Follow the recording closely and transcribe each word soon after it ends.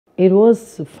It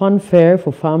was funfair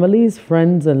for families,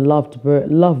 friends, and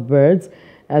lovebirds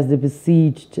as they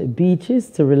besieged beaches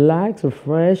to relax,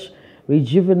 refresh,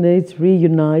 rejuvenate,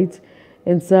 reunite,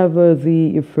 and savor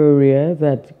the euphoria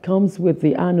that comes with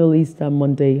the annual Easter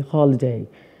Monday holiday.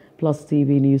 Plus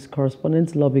TV News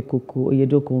correspondent Lobby Kuku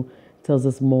Oyedoku tells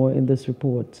us more in this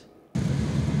report.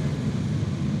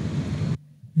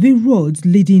 The road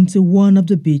leading to one of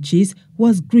the beaches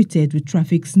was greeted with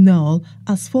traffic snarl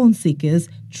as fun seekers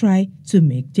try to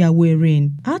make their way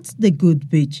in. At the Good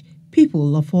Beach,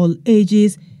 people of all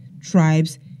ages,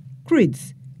 tribes,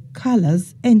 creeds,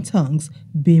 colors, and tongues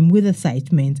beam with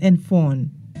excitement and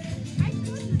fun.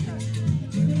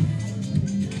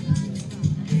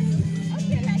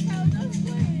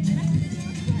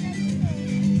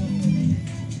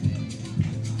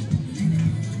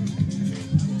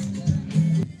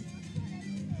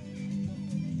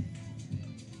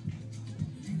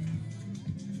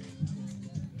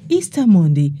 Easter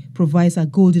Monday provides a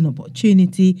golden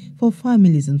opportunity for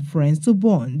families and friends to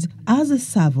bond as they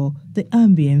savor the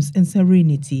ambience and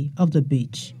serenity of the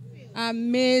beach.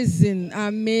 Amazing,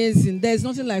 amazing. There's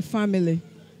nothing like family.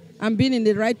 And being in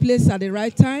the right place at the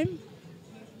right time,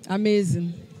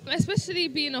 amazing. Especially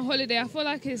being a holiday, I feel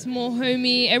like it's more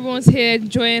homey. Everyone's here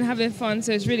enjoying, having fun,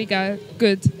 so it's really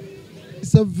good.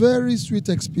 It's a very sweet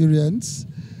experience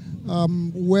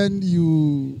when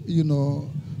you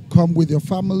come with your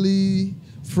family,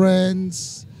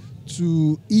 friends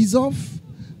to ease off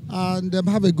and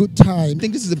have a good time. I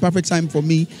think this is the perfect time for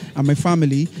me and my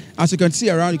family. As you can see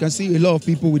around, you can see a lot of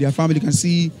people with their family. You can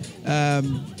see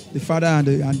the father and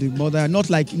the mother. Not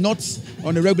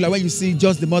on a regular when you see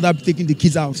just the mother taking the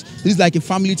kids out. This is like a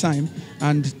family time,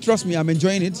 and trust me, I'm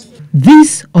enjoying it.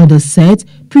 This other set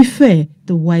prefer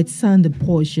the white sandy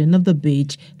portion of the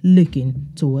beach looking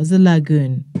towards the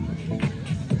lagoon.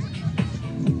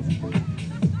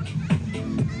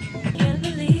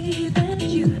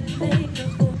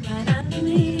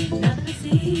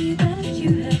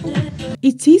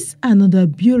 It is another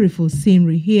beautiful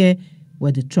scenery here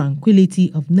where the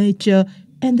tranquility of nature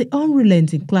and the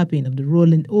unrelenting clapping of the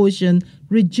rolling ocean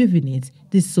rejuvenates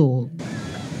the soul.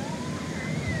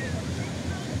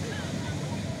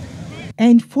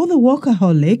 And for the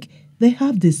workaholic, they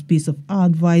have this piece of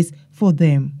advice for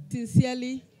them.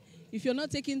 Sincerely, if you're not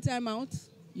taking time out,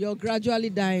 you're gradually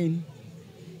dying.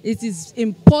 It is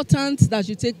important that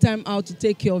you take time out to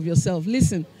take care of yourself.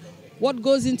 Listen, what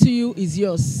goes into you is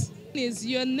yours.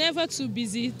 You're never too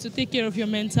busy to take care of your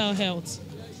mental health.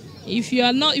 If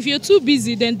you're too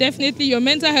busy, then definitely your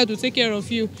mental health will take care of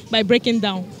you by breaking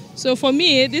down. So for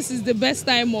me, this is the best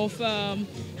time of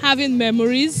having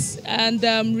memories and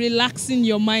relaxing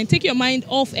your mind. Take your mind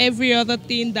off every other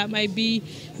thing that might be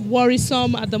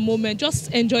worrisome at the moment.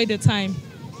 Just enjoy the time.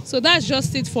 So that's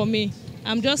just it for me.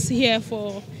 I'm just here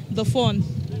for the fun.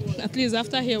 At least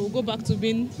after here, we'll go back to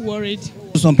being worried.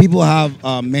 Some people have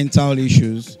mental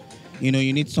issues. You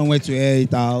need somewhere to air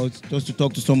it out, just to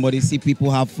talk to somebody, see people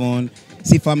have fun,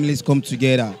 see families come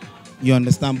together. You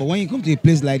understand? But when you come to a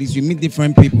place like this, you meet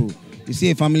different people. You see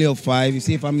a family of 5, you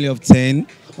see a family of 10,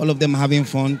 all of them having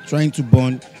fun, trying to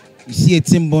bond. You see a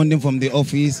team bonding from the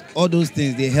office. All those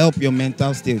things, they help your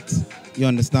mental state. You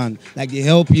understand? Like they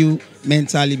help you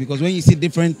mentally, because when you see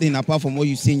different things apart from what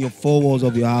you see in your 4 walls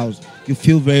of your house, you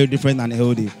feel very different and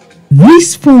healthy.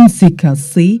 These fun seekers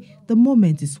say the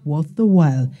moment is worth the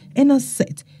while and are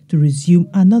set to resume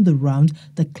another round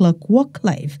the clockwork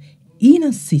life in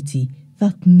a city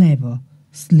that never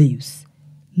sleeps.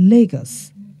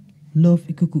 Lagos. Love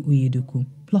Ikuku Oyedoku,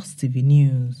 Plus TV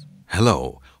News.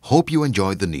 Hello, hope you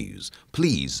enjoyed the news.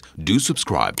 Please do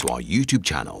subscribe to our YouTube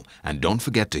channel and don't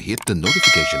forget to hit the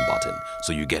notification button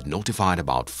so you get notified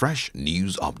about fresh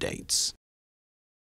news updates.